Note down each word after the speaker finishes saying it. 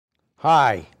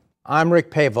Hi, I'm Rick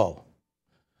Pavao.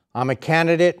 I'm a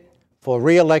candidate for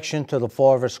re-election to the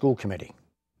Fall River School Committee.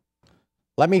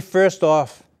 Let me first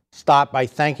off start by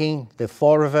thanking the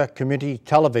Fall River Community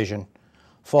Television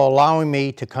for allowing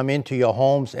me to come into your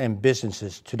homes and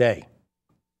businesses today.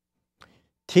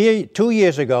 2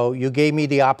 years ago, you gave me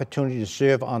the opportunity to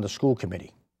serve on the school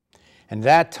committee. And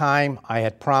that time, I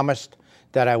had promised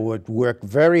that I would work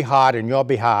very hard on your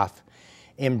behalf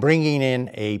in bringing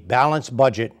in a balanced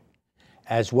budget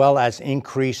as well as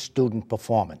increased student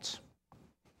performance.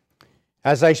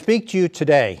 As I speak to you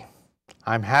today,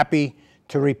 I'm happy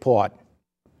to report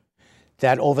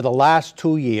that over the last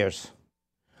 2 years,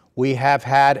 we have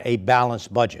had a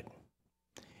balanced budget.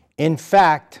 In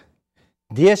fact,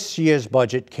 this year's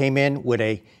budget came in with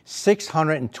a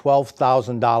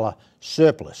 $612,000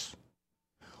 surplus,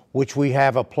 which we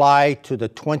have applied to the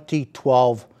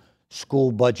 2012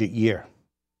 school budget year.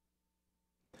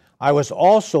 I was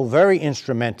also very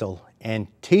instrumental and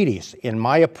tedious in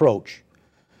my approach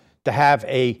to have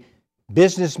a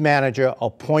business manager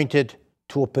appointed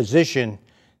to a position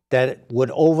that would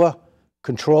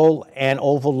control and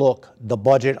overlook the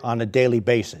budget on a daily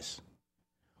basis.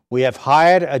 We have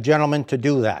hired a gentleman to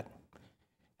do that,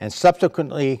 and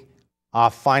subsequently, our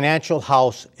financial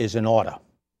house is in order.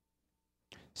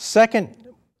 Second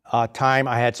time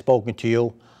I had spoken to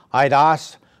you, I'd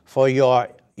asked for your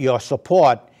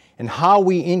support in how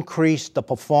we increase the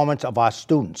performance of our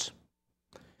students.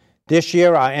 This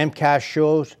year, our MCAS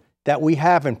shows that we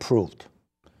have improved,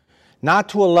 not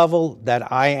to a level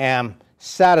that I am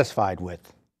satisfied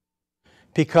with,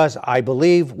 because I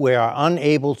believe we are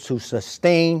unable to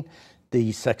sustain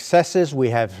the successes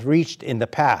we have reached in the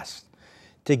past.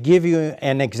 To give you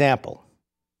an example,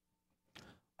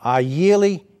 our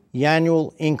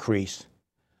annual increase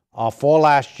for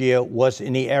last year was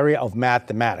in the area of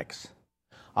mathematics.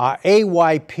 Our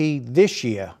AYP this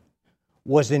year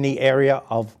was in the area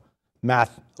of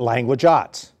math language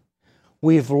arts.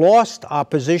 We've lost our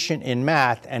position in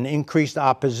math and increased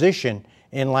our position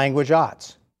in language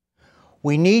arts.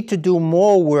 We need to do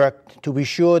more work to be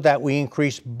sure that we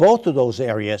increase both of those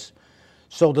areas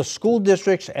so the school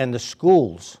districts and the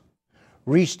schools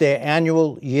reach their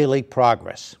annual yearly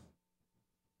progress.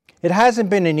 It hasn't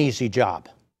been an easy job.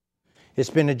 It's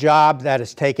been a job that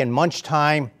has taken much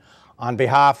time on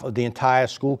behalf of the entire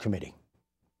school committee.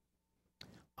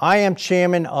 I am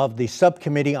chairman of the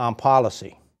subcommittee on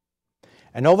policy,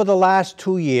 and over the last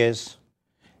 2 years,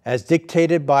 as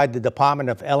dictated by the Department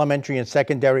of Elementary and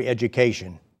Secondary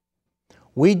Education,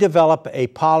 we developed a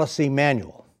policy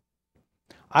manual.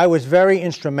 I was very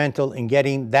instrumental in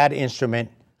getting that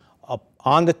instrument up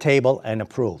on the table and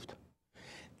approved.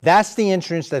 That's the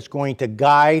instrument that's going to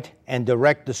guide and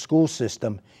direct the school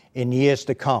system in years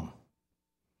to come.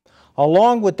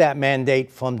 Along with that mandate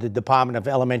from the Department of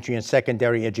Elementary and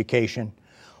Secondary Education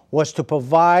was to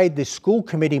provide the school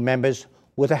committee members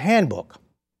with a handbook.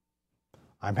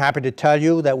 I'm happy to tell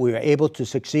you that we were able to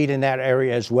succeed in that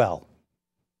area as well.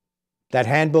 That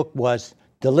handbook was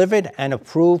delivered and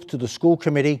approved to the school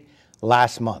committee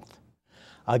last month.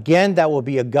 Again, that will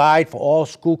be a guide for all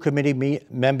school committee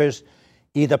members,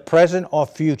 either present or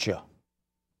future,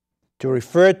 to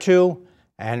refer to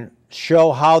and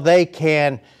show how they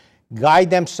can guide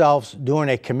themselves during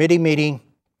a committee meeting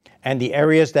and the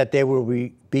areas that they will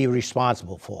be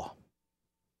responsible for.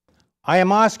 I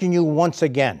am asking you once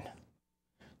again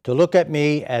to look at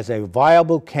me as a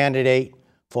viable candidate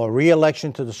for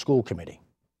re-election to the school committee.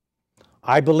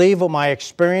 I believe with my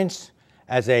experience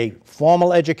as a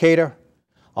formal educator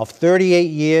of 38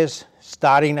 years,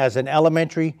 starting as an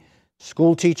elementary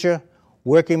school teacher,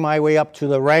 working my way up to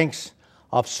the ranks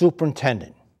of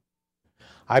superintendent,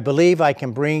 I believe I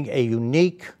can bring a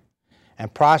unique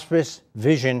and prosperous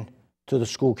vision to the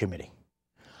school committee.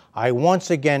 I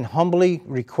once again humbly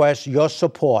request your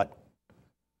support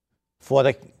for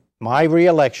my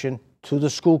re-election to the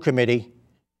school committee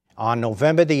on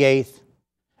November the 8th,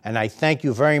 and I thank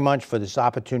you very much for this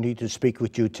opportunity to speak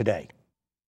with you today.